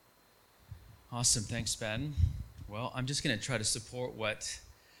Awesome. Thanks, Ben. Well, I'm just going to try to support what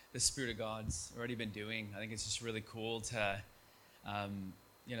the Spirit of God's already been doing. I think it's just really cool to,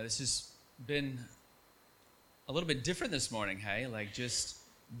 this has been a little bit different this morning, hey? Like just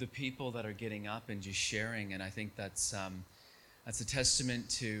the people that are getting up and just sharing. And I think that's a testament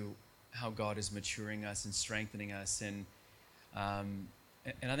to how God is maturing us and strengthening us. And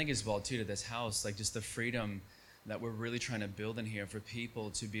I think as well, too, to this house, like just the freedom that we're really trying to build in here for people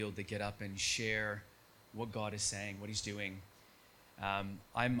to be able to get up and share what God is saying, what He's doing.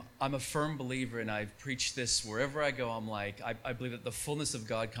 I'm a firm believer, and I've preached this wherever I go. I'm like, I believe that the fullness of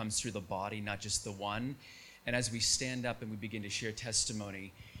God comes through the body, not just the one. And as we stand up and we begin to share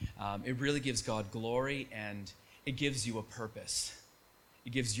testimony, it really gives God glory, and it gives you a purpose. It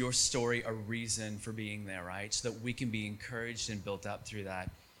gives your story a reason for being there, right? So that we can be encouraged and built up through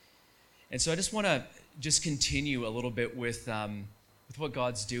that. And so I just want to just continue a little bit with what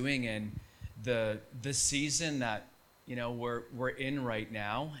God's doing and the season that we're in right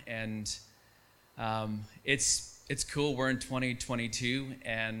now. And it's cool. We're in 2022,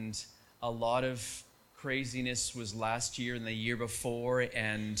 and a lot of craziness was last year and the year before,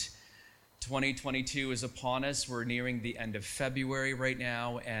 and 2022 is upon us. We're nearing the end of February right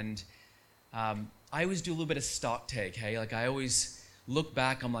now, and I always do a little bit of stock take, hey? Like I always look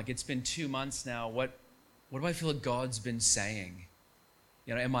back, I'm like, it's been 2 months now. What do I feel like God's been saying?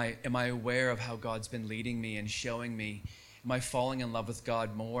 Am I aware of how God's been leading me and showing me? Am I falling in love with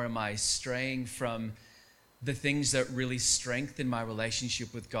God more? Am I straying from the things that really strengthen my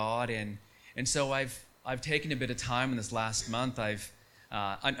relationship with God? And so I've taken a bit of time in this last month. I've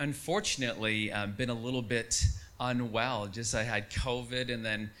unfortunately been a little bit unwell. I had COVID, and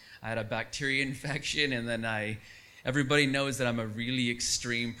then I had a bacteria infection, and then everybody knows that I'm a really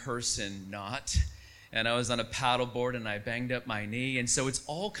extreme person, and I was on a paddleboard and I banged up my knee, and so it's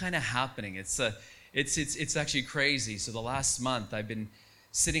all kind of happening. It's actually crazy. So the last month I've been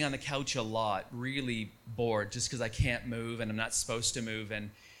sitting on the couch a lot, really bored, just because I can't move and I'm not supposed to move,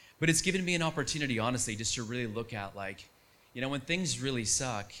 but it's given me an opportunity, honestly, just to really look at when things really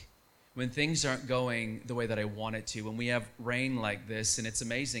suck, when things aren't going the way that I want it to, when we have rain like this, and it's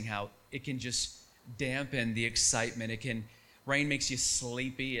amazing how it can just dampen the excitement. Rain makes you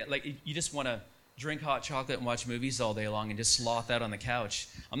sleepy. Like you just want to drink hot chocolate and watch movies all day long and just sloth out on the couch.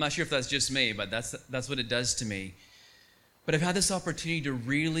 I'm not sure if that's just me, but that's what it does to me. But I've had this opportunity to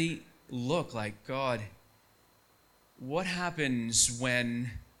really look like, God, what happens when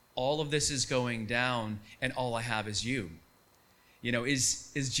all of this is going down and all I have is you?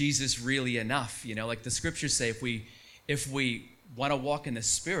 Is Jesus really enough? Like the scriptures say, if we want to walk in the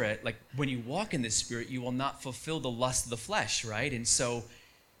Spirit, like when you walk in the Spirit, you will not fulfill the lust of the flesh, right? And so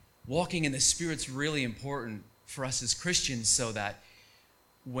walking in the Spirit's really important for us as Christians, so that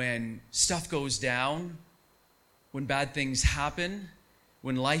when stuff goes down, when bad things happen,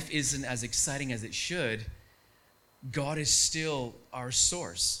 when life isn't as exciting as it should, God is still our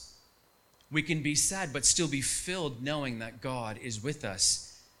source. We can be sad, but still be filled knowing that God is with us.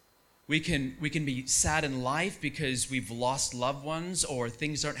 We can be sad in life because we've lost loved ones or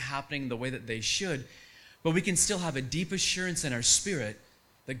things aren't happening the way that they should, but we can still have a deep assurance in our spirit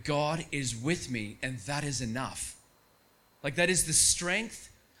that God is with me, and that is enough. Like that is the strength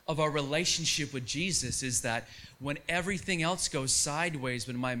of our relationship with Jesus, is that when everything else goes sideways,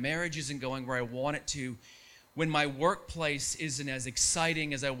 when my marriage isn't going where I want it to, when my workplace isn't as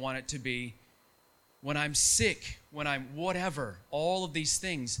exciting as I want it to be, when I'm sick, when I'm whatever, all of these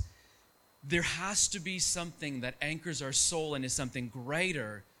things, there has to be something that anchors our soul into something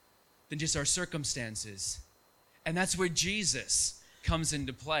greater than just our circumstances. And that's where Jesus comes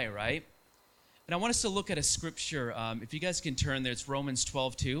into play, right? And I want us to look at a scripture. If you guys can turn there, it's Romans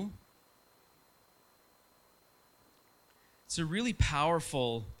 12:2. It's a really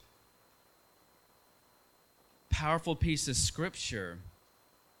powerful piece of scripture.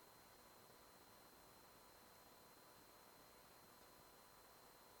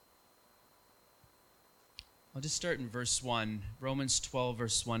 I'll just start in verse 1, Romans 12,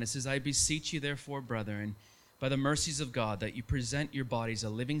 verse 1. It says, I beseech you, therefore, brethren, by the mercies of God, that you present your bodies a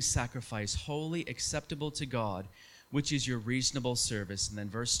living sacrifice, holy, acceptable to God, which is your reasonable service. And then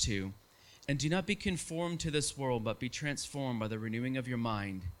verse 2, and do not be conformed to this world, but be transformed by the renewing of your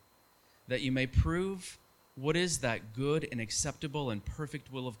mind, that you may prove what is that good and acceptable and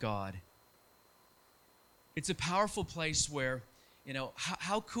perfect will of God. It's a powerful place where,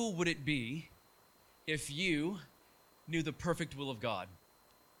 how cool would it be if you knew the perfect will of God?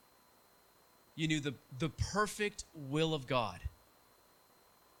 You knew the perfect will of God.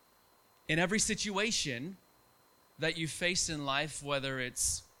 In every situation that you face in life, whether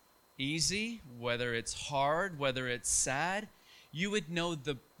it's easy, whether it's hard, whether it's sad, you would know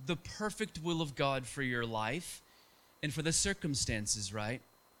the perfect will of God for your life and for the circumstances, right?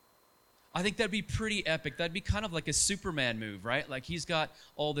 I think that'd be pretty epic. That'd be kind of like a Superman move, right? Like he's got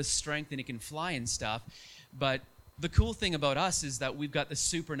all this strength and he can fly and stuff. But the cool thing about us is that we've got the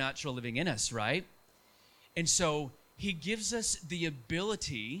supernatural living in us, right? And so he gives us the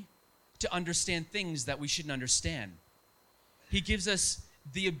ability to understand things that we shouldn't understand. He gives us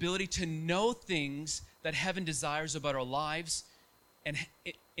the ability to know things that heaven desires about our lives and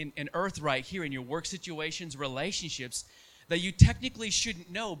in earth right here in your work situations, relationships, that you technically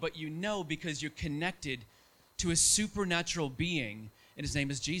shouldn't know, but you know because you're connected to a supernatural being, and his name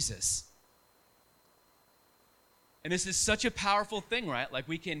is Jesus. And this is such a powerful thing, right? Like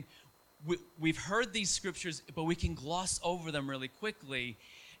we've heard these scriptures, but we can gloss over them really quickly,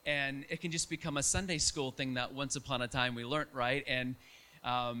 and it can just become a Sunday school thing that once upon a time we learned, right? And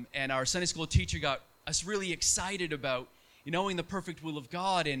our Sunday school teacher got us really excited about knowing the perfect will of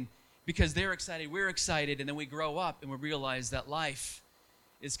God, and because they're excited, we're excited, and then we grow up and we realize that life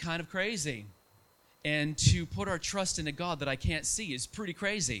is kind of crazy. And to put our trust in a God that I can't see is pretty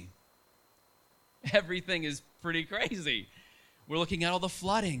crazy. Everything is pretty crazy. We're looking at all the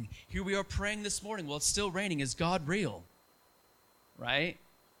flooding. Here we are praying this morning. Well, it's still raining. Is God real? Right?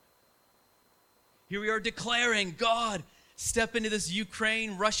 Here we are declaring, God, step into this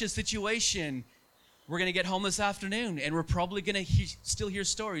Ukraine-Russia situation. We're going to get home this afternoon, and we're probably going to still hear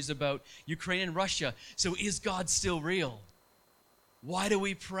stories about Ukraine and Russia. So is God still real? Why do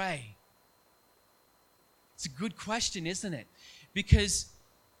we pray? It's a good question, isn't it? Because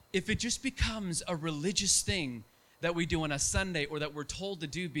if it just becomes a religious thing that we do on a Sunday or that we're told to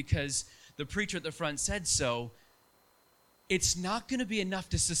do because the preacher at the front said so, it's not going to be enough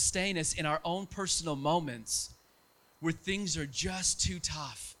to sustain us in our own personal moments where things are just too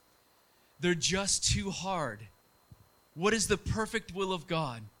tough. They're just too hard. What is the perfect will of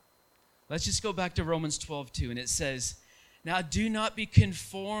God? Let's just go back to Romans 12:2, and it says, "Now do not be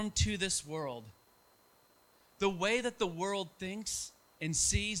conformed to this world." The way that the world thinks and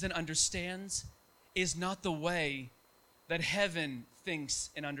sees and understands is not the way that heaven thinks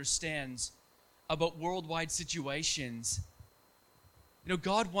and understands about worldwide situations.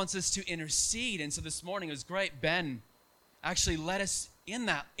 God wants us to intercede, and so this morning it was great. Ben actually led us in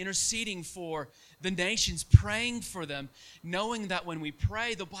that, interceding for the nations, praying for them, knowing that when we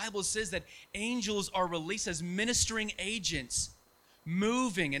pray, the Bible says that angels are released as ministering agents,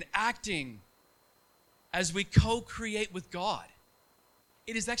 moving and acting as we co-create with God.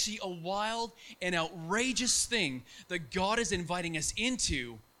 It is actually a wild and outrageous thing that God is inviting us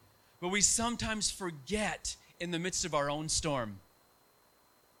into, but we sometimes forget in the midst of our own storm.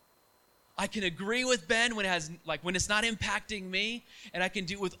 I can agree with Ben when it's not impacting me, and I can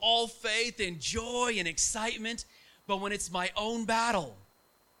do it with all faith and joy and excitement, but when it's my own battle,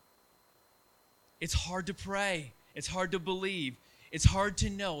 it's hard to pray. It's hard to believe. It's hard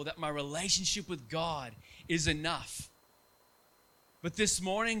to know that my relationship with God is enough. But this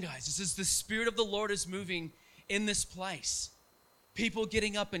morning, guys, this is the Spirit of the Lord is moving in this place. People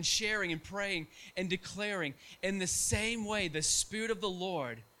getting up and sharing and praying and declaring. In the same way, the Spirit of the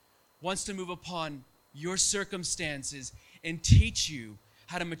Lord wants to move upon your circumstances and teach you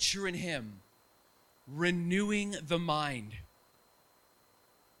how to mature in Him, renewing the mind.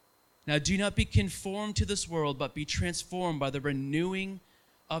 Now, do not be conformed to this world, but be transformed by the renewing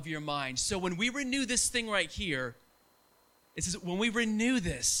of your mind. So when we renew this thing right here, it says when we renew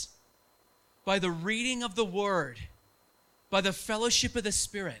this by the reading of the Word, by the fellowship of the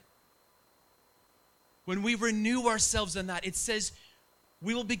Spirit, when we renew ourselves in that, it says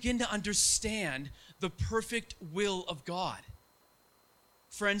we will begin to understand the perfect will of God.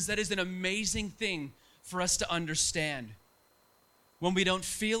 Friends, that is an amazing thing for us to understand. When we don't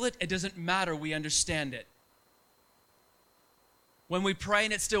feel it, it doesn't matter, we understand it. When we pray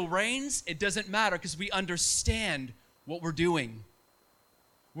and it still rains, it doesn't matter because we understand what we're doing.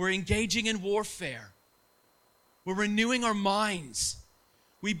 We're engaging in warfare. We're renewing our minds.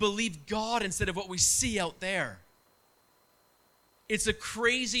 We believe God instead of what we see out there. It's a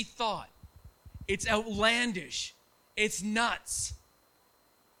crazy thought. It's outlandish. It's nuts.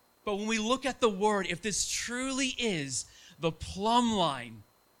 But when we look at the Word, if this truly is the plumb line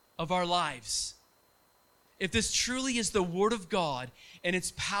of our lives, if this truly is the Word of God, and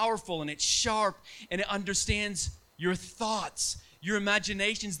it's powerful and it's sharp and it understands your thoughts, your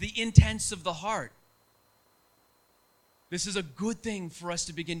imaginations, the intents of the heart, this is a good thing for us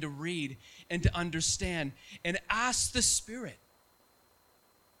to begin to read and to understand and ask the Spirit,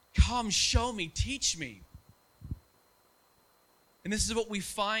 come, show me, teach me. And this is what we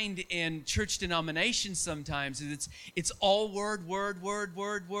find in church denominations sometimes, is it's all word, word, word,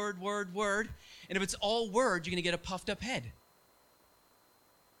 word, word, word, word. And if it's all word, you're going to get a puffed up head.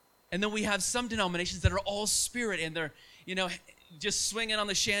 And then we have some denominations that are all spirit, and they're, just swinging on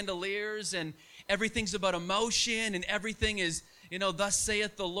the chandeliers, and everything's about emotion, and everything is, thus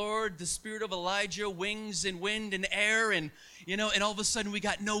saith the Lord, the spirit of Elijah, wings and wind and air, and all of a sudden we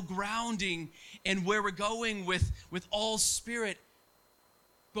got no grounding in where we're going with all spirit.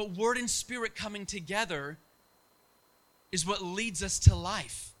 But word and spirit coming together is what leads us to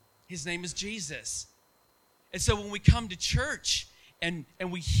life. His name is Jesus. And so when we come to church and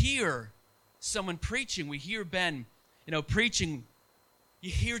we hear someone preaching, we hear Ben, preaching,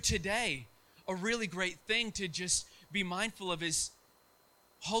 you hear today a really great thing to just be mindful of is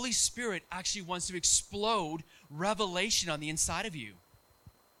Holy Spirit actually wants to explode revelation on the inside of you.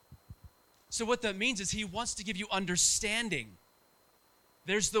 So what that means is he wants to give you understanding.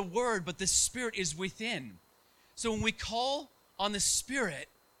 There's the word, but the Spirit is within. So when we call on the Spirit,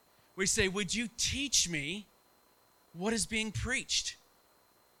 we say, would you teach me what is being preached?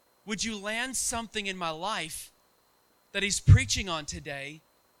 Would you land something in my life that he's preaching on today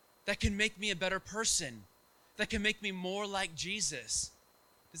that can make me a better person, that can make me more like Jesus?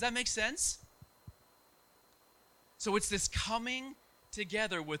 Does that make sense? So it's this coming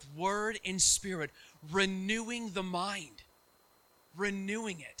together with word and spirit, renewing the mind.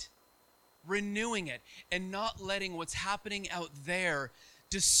 Renewing it, and not letting what's happening out there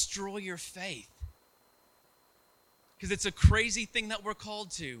destroy your faith. Because it's a crazy thing that we're called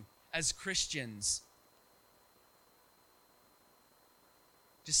to as Christians.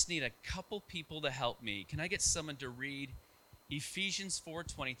 Just need a couple people to help me. Can I get someone to read Ephesians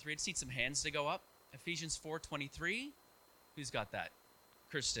 4:23? I just need some hands to go up. Ephesians 4:23. Who's got that?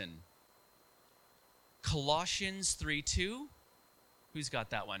 Kristen. Colossians 3:2. Who's got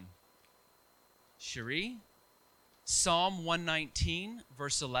that one? Cherie. Psalm 119,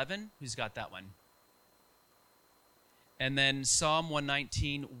 verse 11. Who's got that one? And then Psalm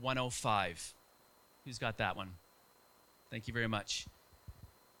 119, 105. Who's got that one? Thank you very much.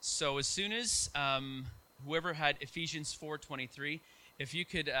 So as soon as whoever had Ephesians 4:23, if you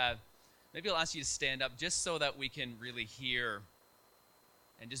could, maybe I'll ask you to stand up just so that we can really hear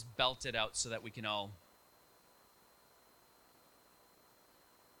and just belt it out so that we can all.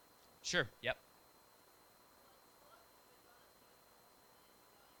 Sure, yep.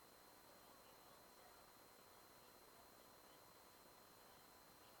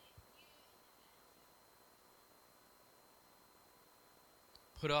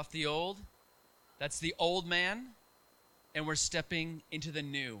 Put off the old. That's the old man, and we're stepping into the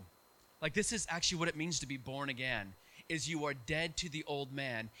new. Like, this is actually what it means to be born again, is you are dead to the old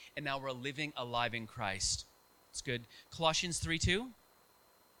man, and now we're living alive in Christ. It's good. Colossians 3:2.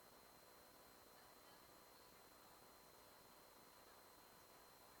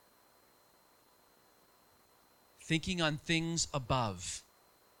 Thinking on things above.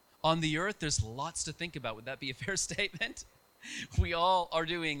 On the earth, there's lots to think about. Would that be a fair statement? We all are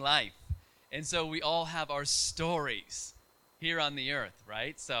doing life. And so we all have our stories here on the earth,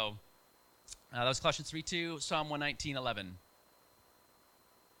 right? So that was Colossians 3:2, Psalm 119:11.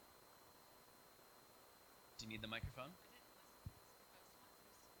 Do you need the microphone?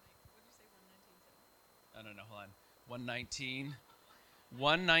 No, hold on.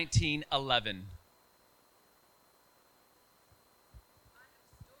 119:11.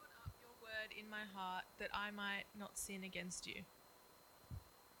 In my heart that I might not sin against you.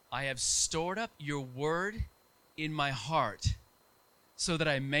 I have stored up your word in my heart so that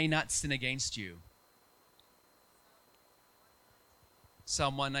I may not sin against you.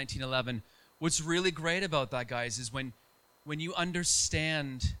 Psalm 119:11. What's really great about that, guys, is when you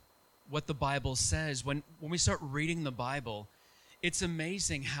understand what the Bible says, when we start reading the Bible, it's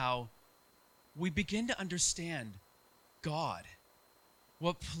amazing how we begin to understand God.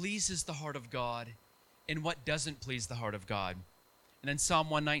 What pleases the heart of God and what doesn't please the heart of God. And then Psalm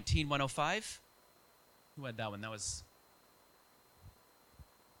 119:105. Who had that one? That was...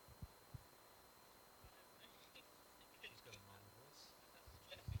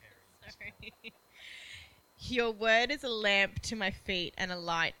 Sorry. Your word is a lamp to my feet and a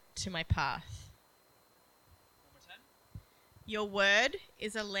light to my path. One more time. Your word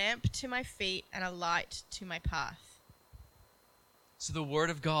is a lamp to my feet and a light to my path. So the Word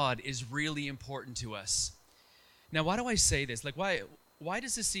of God is really important to us. Now, why do I say this? Like, why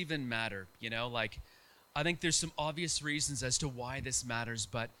does this even matter? I think there's some obvious reasons as to why this matters,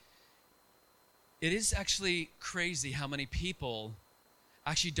 but it is actually crazy how many people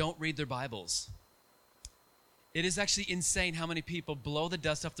actually don't read their Bibles. It is actually insane how many people blow the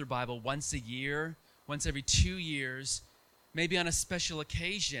dust off their Bible once a year, once every 2 years, maybe on a special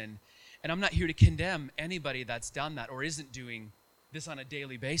occasion. And I'm not here to condemn anybody that's done that or isn't doing this on a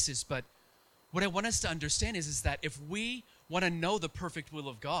daily basis. But what I want us to understand is that if we want to know the perfect will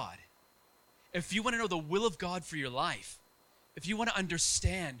of God, if you want to know the will of God for your life, if you want to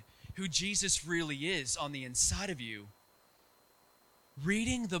understand who Jesus really is on the inside of you,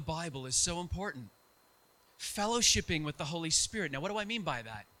 reading the Bible is so important. Fellowshipping with the Holy Spirit. Now, what do I mean by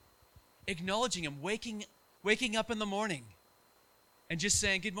that? Acknowledging Him, waking up in the morning and just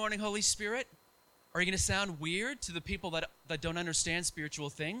saying, "Good morning, Holy Spirit." Are you going to sound weird to the people that don't understand spiritual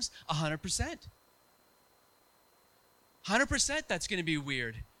things? 100%. 100% that's going to be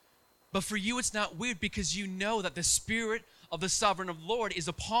weird. But for you, it's not weird because you know that the Spirit of the Sovereign Lord is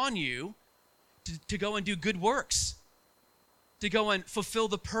upon you to go and do good works, to go and fulfill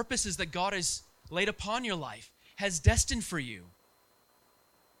the purposes that God has laid upon your life, has destined for you.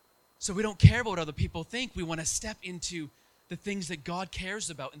 So we don't care about what other people think. We want to step into the things that God cares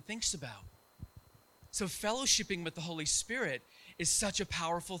about and thinks about. So fellowshipping with the Holy Spirit is such a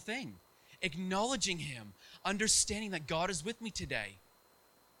powerful thing. Acknowledging Him, understanding that God is with me today.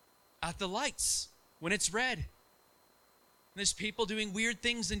 At the lights, when it's red. There's people doing weird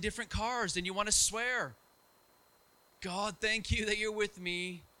things in different cars and you want to swear. "God, thank you that you're with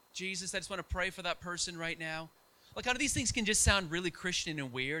me. Jesus, I just want to pray for that person right now." Like, how these things can just sound really Christian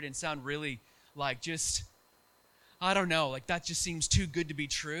and weird and sound really like just, I don't know, like that just seems too good to be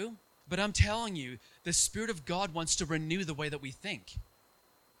true. But I'm telling you, the Spirit of God wants to renew the way that we think.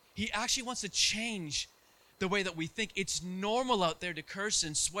 He actually wants to change the way that we think. It's normal out there to curse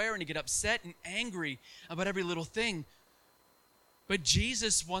and swear and to get upset and angry about every little thing. But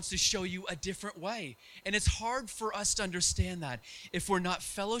Jesus wants to show you a different way. And it's hard for us to understand that if we're not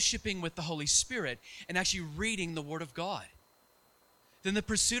fellowshipping with the Holy Spirit and actually reading the Word of God. Then the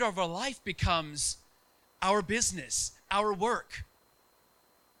pursuit of our life becomes our business, our work,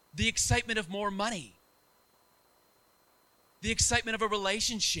 the excitement of more money, the excitement of a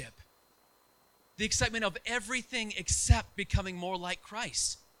relationship, the excitement of everything except becoming more like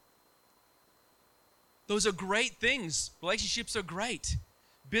Christ. Those are great things. Relationships are great.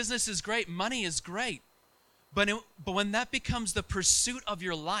 Business is great. Money is great. But when that becomes the pursuit of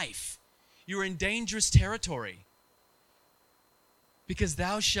your life, you're in dangerous territory. Because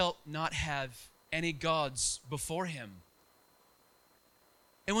thou shalt not have any gods before Him.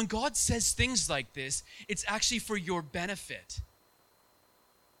 And when God says things like this, it's actually for your benefit.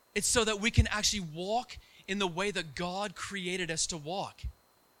 It's so that we can actually walk in the way that God created us to walk.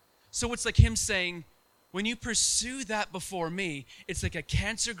 So it's like Him saying, when you pursue that before me, it's like a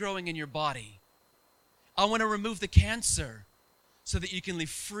cancer growing in your body. I want to remove the cancer so that you can live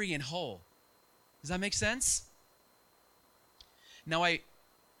free and whole. Does that make sense? Now, I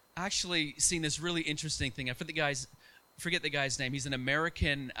actually seen this really interesting thing. I forget the guy's name. He's an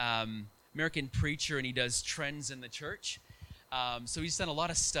American preacher, and he does trends in the church. So he's done a lot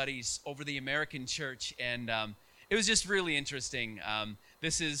of studies over the American church, and it was just really interesting.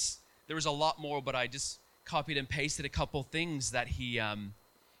 There was a lot more, but I just copied and pasted a couple things that he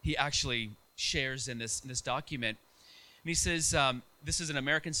actually shares in this document. And he says, this is an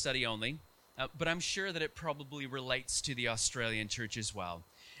American study only, but I'm sure that it probably relates to the Australian church as well.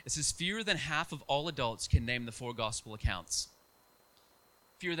 It says, fewer than half of all adults can name the 4 gospel accounts.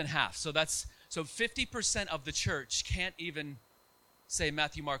 Fewer than half. So 50% of the church can't even say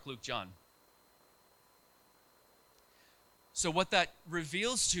Matthew, Mark, Luke, John. So what that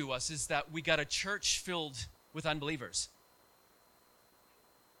reveals to us is that we got a church filled with unbelievers.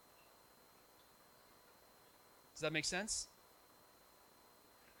 Does that make sense?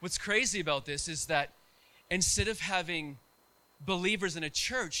 What's crazy about this is that instead of having believers in a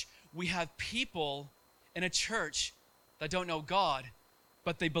church, we have people in a church that don't know God,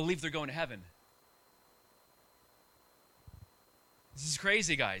 but they believe they're going to heaven. This is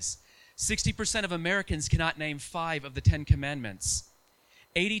crazy, guys. 60% of Americans cannot name 5 of the 10 commandments.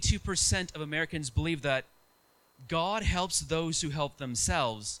 82% of Americans believe that God helps those who help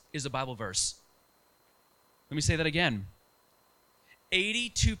themselves is a Bible verse. Let me say that again.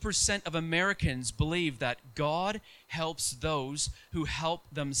 82% of Americans believe that God helps those who help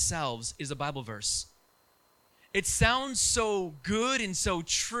themselves is a Bible verse. It sounds so good and so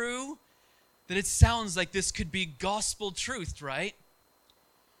true that it sounds like this could be gospel truth, right?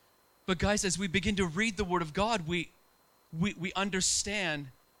 But guys, as we begin to read the Word of God, we understand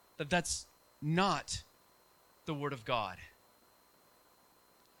that that's not the Word of God.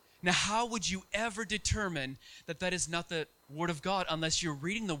 Now, how would you ever determine that that is not the Word of God unless you're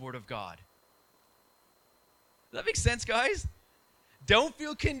reading the Word of God? that make sense, guys? Don't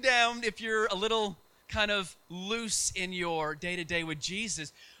feel condemned if you're a little kind of loose in your day-to-day with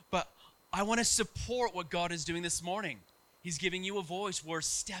Jesus, but I want to support what God is doing this morning. He's giving you a voice. We're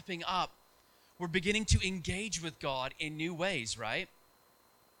stepping up. We're beginning to engage with God in new ways, right?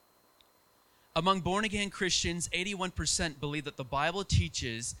 Among born-again Christians, 81% believe that the Bible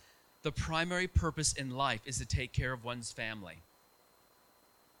teaches the primary purpose in life is to take care of one's family.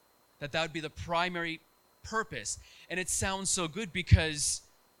 That would be the primary purpose. And it sounds so good because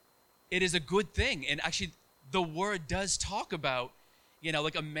it is a good thing. And actually, the Word does talk about,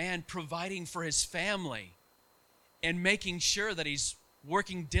 like a man providing for his family and making sure that he's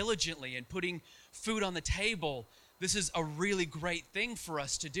working diligently and putting food on the table. This is a really great thing for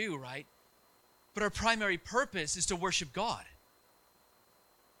us to do, right? But our primary purpose is to worship God.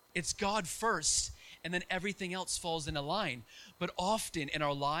 It's God first, and then everything else falls into line. But often in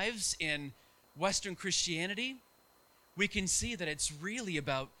our lives, in Western Christianity, we can see that it's really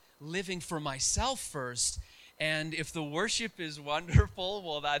about living for myself first. And if the worship is wonderful,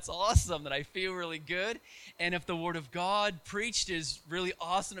 well, that's awesome, that I feel really good. And if the Word of God preached is really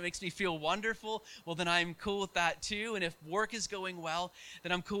awesome, it makes me feel wonderful, well, then I'm cool with that too. And if work is going well,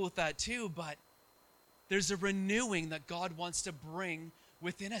 then I'm cool with that too. But there's a renewing that God wants to bring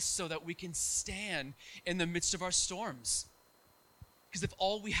within us so that we can stand in the midst of our storms. Because if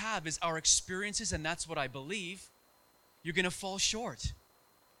all we have is our experiences, and that's what I believe, you're going to fall short.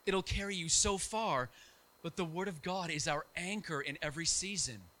 It'll carry you so far, but the Word of God is our anchor in every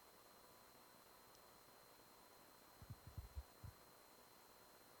season.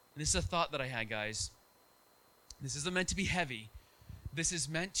 And this is a thought that I had, guys. This isn't meant to be heavy. This is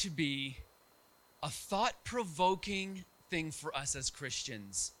meant to be a thought-provoking thing for us as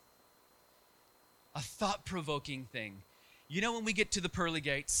Christians. A thought-provoking thing. When we get to the pearly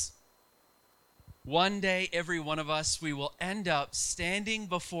gates, one day, every one of us, we will end up standing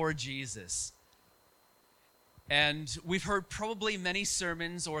before Jesus. And we've heard probably many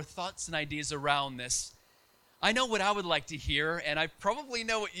sermons or thoughts and ideas around this. I know what I would like to hear, and I probably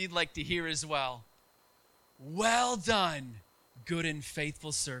know what you'd like to hear as well. Well done, good and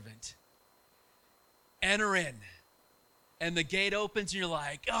faithful servant. Enter in. And the gate opens and you're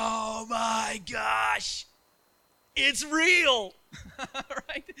like, oh my gosh, it's real.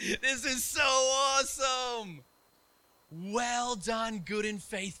 Right? This is so awesome. Well done, good and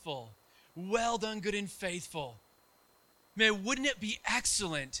faithful. Well done, good and faithful. Man, wouldn't it be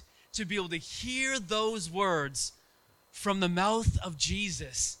excellent to be able to hear those words from the mouth of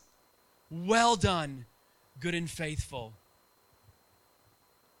Jesus? Well done, good and faithful.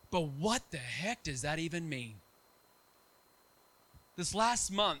 But what the heck does that even mean? This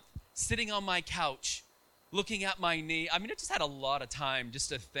last month, sitting on my couch, looking at my knee, I just had a lot of time just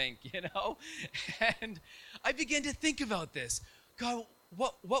to think, And I began to think about this. God,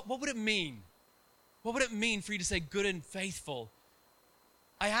 what would it mean? What would it mean for you to say good and faithful?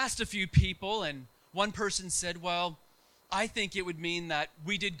 I asked a few people, and one person said, well, I think it would mean that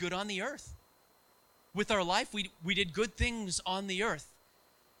we did good on the earth. With our life, we did good things on the earth.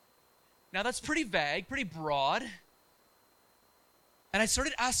 Now, that's pretty vague, pretty broad. And I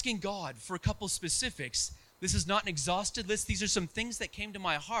started asking God for a couple specifics. This is not an exhaustive list. These are some things that came to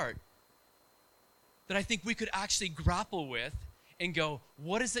my heart that I think we could actually grapple with and go,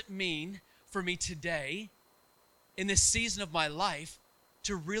 what does it mean for me today in this season of my life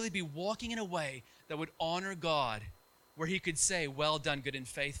to really be walking in a way that would honor God, where He could say, well done, good and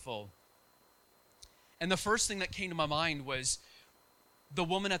faithful. And the first thing that came to my mind was the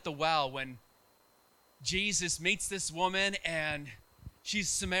woman at the well, when Jesus meets this woman and she's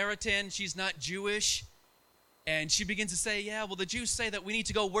Samaritan, she's not Jewish, and she begins to say, the Jews say that we need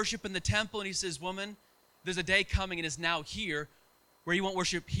to go worship in the temple, and He says, woman, there's a day coming and is now here where you won't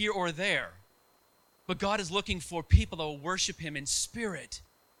worship here or there. But God is looking for people that will worship Him in spirit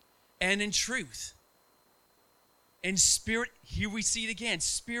and in truth. In spirit, here we see it again,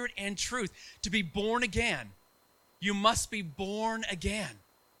 spirit and truth. To be born again, you must be born again.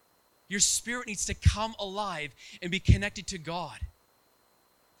 Your spirit needs to come alive and be connected to God.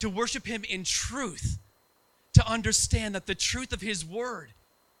 To worship Him in truth. To understand that the truth of His word,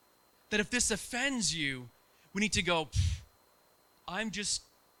 that if this offends you, we need to go, I'm just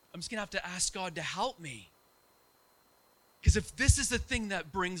going to have to ask God to help me. Because if this is the thing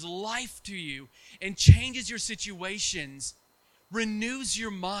that brings life to you and changes your situations, renews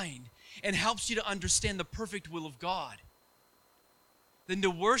your mind, and helps you to understand the perfect will of God, then to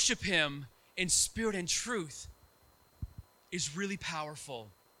worship Him in spirit and truth is really powerful.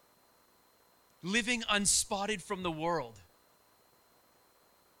 Living unspotted from the world.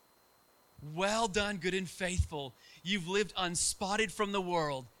 Well done, good and faithful. You've lived unspotted from the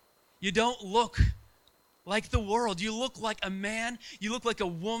world. You don't look like the world. You look like a man. You look like a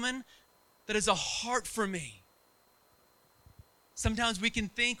woman that has a heart for me. Sometimes we can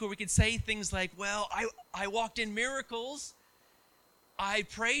think or we can say things like, well, I walked in miracles. I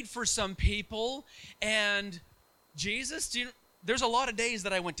prayed for some people. And Jesus, there's a lot of days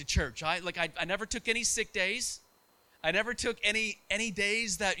that I went to church. I never took any sick days. I never took any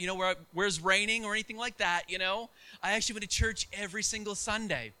days that, where it's raining or anything like that, I actually went to church every single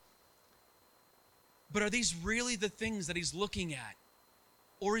Sunday. But are these really the things that he's looking at?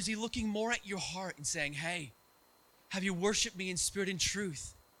 Or is he looking more at your heart and saying, hey, have you worshiped me in spirit and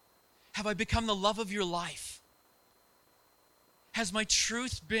truth? Have I become the love of your life? Has my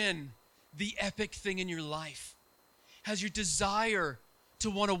truth been the epic thing in your life? Has your desire to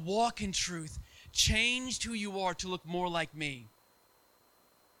want to walk in truth changed who you are to look more like me?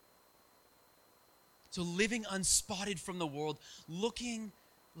 So living unspotted from the world, looking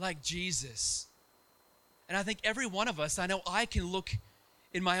like Jesus. And I think every one of us, I know I can look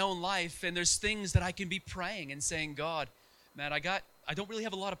in my own life and there's things that I can be praying and saying, God, man, I don't really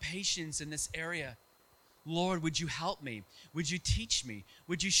have a lot of patience in this area. Lord, would you help me? Would you teach me?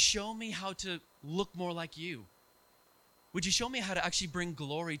 Would you show me how to look more like you? Would you show me how to actually bring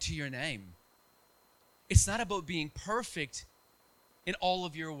glory to your name? It's not about being perfect in all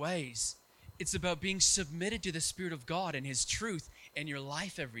of your ways. It's about being submitted to the Spirit of God and His truth in your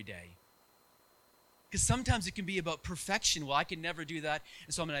life every day. Because sometimes it can be about perfection. Well, I can never do that,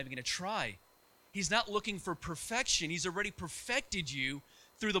 and so I'm not even going to try. He's not looking for perfection. He's already perfected you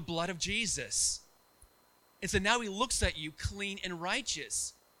through the blood of Jesus. And so now He looks at you clean and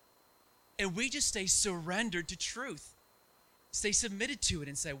righteous. And we just stay surrendered to truth. Stay submitted to it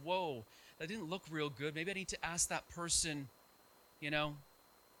and say, whoa, that didn't look real good. Maybe I need to ask that person,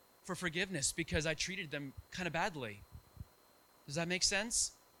 for forgiveness because I treated them kind of badly. Does that make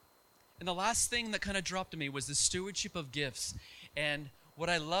sense? And the last thing that kind of dropped to me was the stewardship of gifts. And what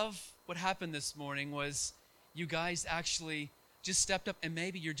I love, what happened this morning was you guys actually just stepped up, and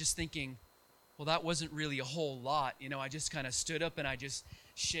maybe you're just thinking, well, that wasn't really a whole lot. I just kind of stood up and I just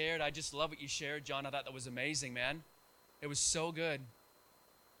shared. I just love what you shared, John. I thought that was amazing, man. It was so good.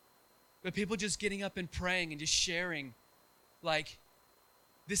 But people just getting up and praying and just sharing, like,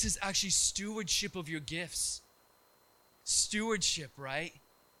 this is actually stewardship of your gifts. Stewardship, right?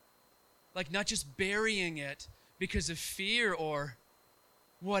 Like not just burying it because of fear or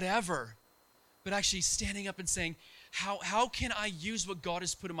whatever, but actually standing up and saying, how can I use what God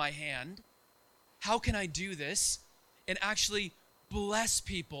has put in my hand? How can I do this and actually bless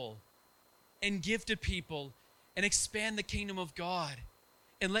people and give to people and expand the kingdom of God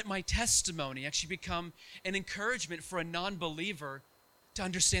and let my testimony actually become an encouragement for a non-believer to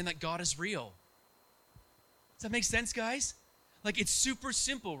understand that God is real? Does that make sense, guys? Like, it's super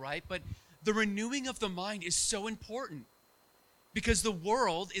simple, right? But the renewing of the mind is so important because the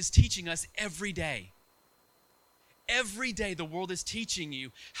world is teaching us every day. Every day the world is teaching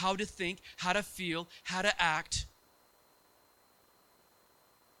you how to think, how to feel, how to act.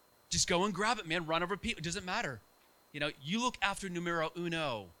 Just go and grab it, man. Run over people. It doesn't matter. You look after numero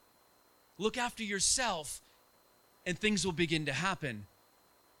uno. Look after yourself and things will begin to happen.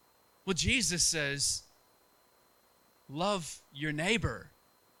 Well, Jesus says, love your neighbor.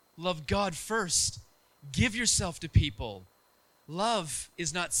 Love God first. Give yourself to people. Love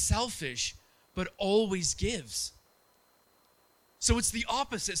is not selfish, but always gives. So it's the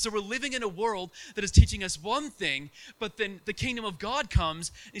opposite. So we're living in a world that is teaching us one thing, but then the kingdom of God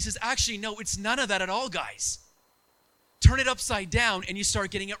comes and He says, actually, no, it's none of that at all, guys. Turn it upside down and you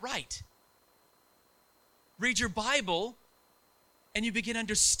start getting it right. Read your Bible and you begin to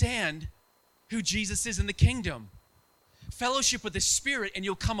understand who Jesus is in the kingdom. Fellowship with the Spirit and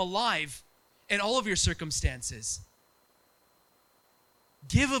you'll come alive in all of your circumstances.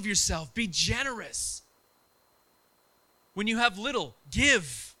 Give of yourself. Be generous. When you have little,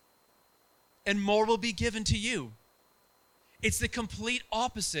 give, and more will be given to you. It's the complete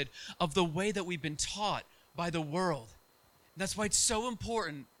opposite of the way that we've been taught by the world. That's why it's so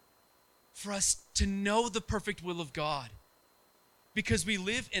important for us to know the perfect will of God. Because we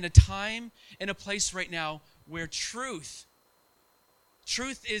live in a time, in a place right now where truth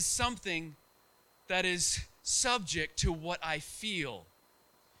is something that is subject to what I feel.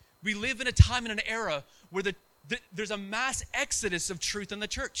 We live in a time and an era where there's a mass exodus of truth in the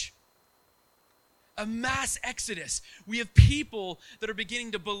church. A mass exodus. We have people that are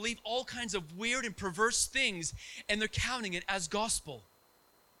beginning to believe all kinds of weird and perverse things, and they're counting it as gospel.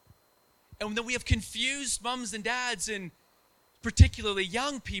 And then we have confused moms and dads and particularly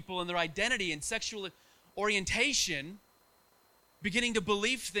young people and their identity and sexual orientation, beginning to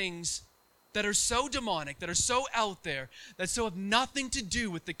believe things that are so demonic, that are so out there, that so have nothing to do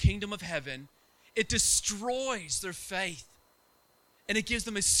with the kingdom of heaven. It destroys their faith. And it gives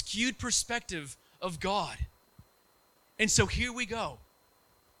them a skewed perspective of God. And so here we go.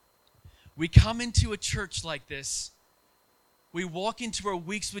 We come into a church like this. We walk into our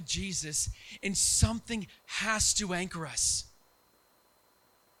weeks with Jesus, and something has to anchor us.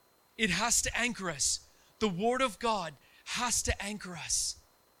 It has to anchor us. The Word of God has to anchor us.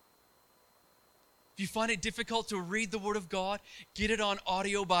 If you find it difficult to read the Word of God, get it on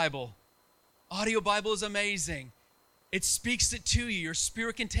audio Bible. Audio Bible is amazing. It speaks it to you. Your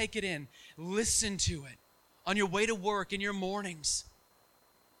spirit can take it in. Listen to it on your way to work, in your mornings.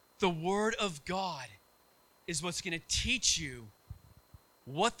 The Word of God is what's going to teach you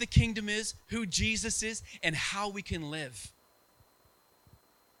what the kingdom is, who Jesus is, and how we can live.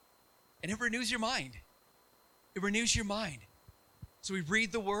 And it renews your mind. It renews your mind. So we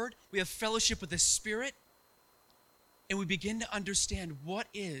read the Word, we have fellowship with the Spirit, and we begin to understand what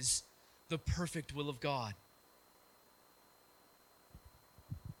is the perfect will of God.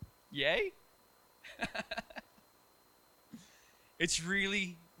 Yay? It's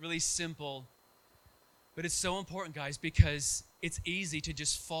really, really simple, but it's so important, guys, because it's easy to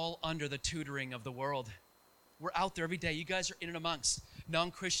just fall under the tutoring of the world. We're out there every day. You guys are in and amongst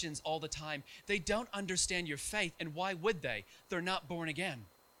non-Christians all the time. They don't understand your faith, and why would they? They're not born again.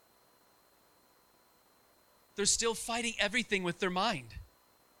 They're still fighting everything with their mind.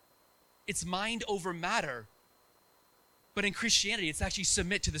 It's mind over matter. But in Christianity, it's actually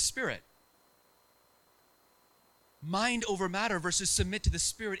submit to the Spirit. Mind over matter versus submit to the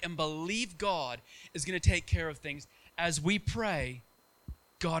Spirit and believe God is going to take care of things. As we pray,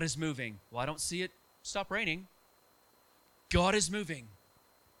 God is moving. Well, I don't see it stop raining. God is moving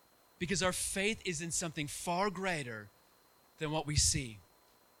because our faith is in something far greater than what we see.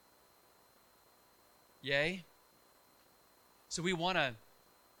 Yay? So we want to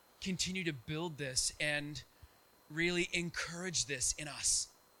continue to build this and really encourage this in us.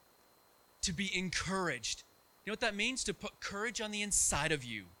 To be encouraged. You know what that means? To put courage on the inside of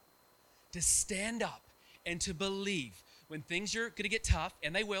you. To stand up and to believe when things are going to get tough,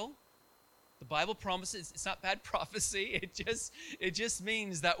 and they will. The Bible promises, it's not bad prophecy. It just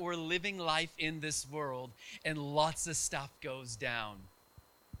means that we're living life in this world and lots of stuff goes down.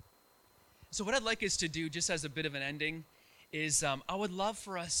 So what I'd like us to do, just as a bit of an ending, is I would love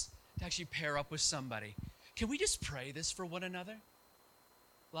for us to actually pair up with somebody. Can we just pray this for one another?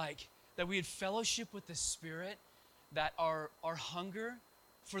 Like, that we had fellowship with the Spirit, that our hunger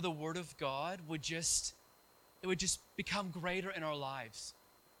for the Word of God would just become greater in our lives.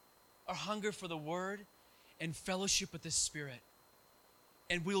 Our hunger for the Word and fellowship with the Spirit.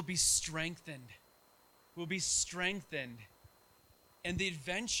 And we'll be strengthened. We'll be strengthened. And the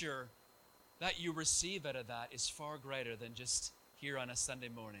adventure that you receive out of that is far greater than just here on a Sunday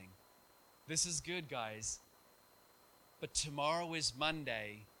morning. This is good, guys. But tomorrow is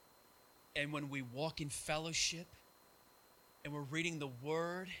Monday. And when we walk in fellowship and we're reading the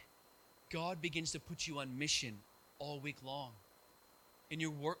Word, God begins to put you on mission all week long. In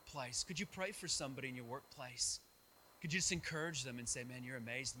your workplace, could you pray for somebody in your workplace? Could you just encourage them and say, man, you're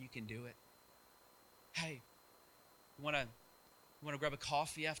amazing, you can do it. Hey, you want to grab a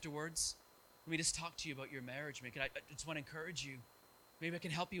coffee afterwards? Let me just talk to you about your marriage. I just want to encourage you. Maybe I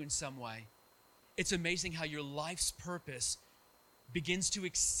can help you in some way. It's amazing how your life's purpose begins to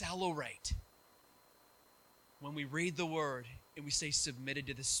accelerate when we read the Word and we stay submitted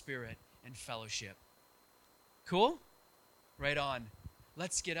to the Spirit and fellowship. Cool? Right on.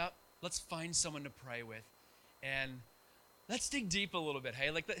 Let's get up. Let's find someone to pray with. And let's dig deep a little bit,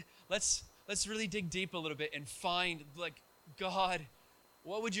 hey? Let's really dig deep a little bit and find, God,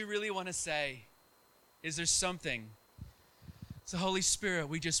 what would you really want to say? Is there something? So Holy Spirit,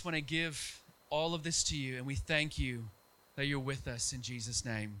 we just want to give all of this to you, and we thank you that you're with us in Jesus'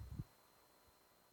 name.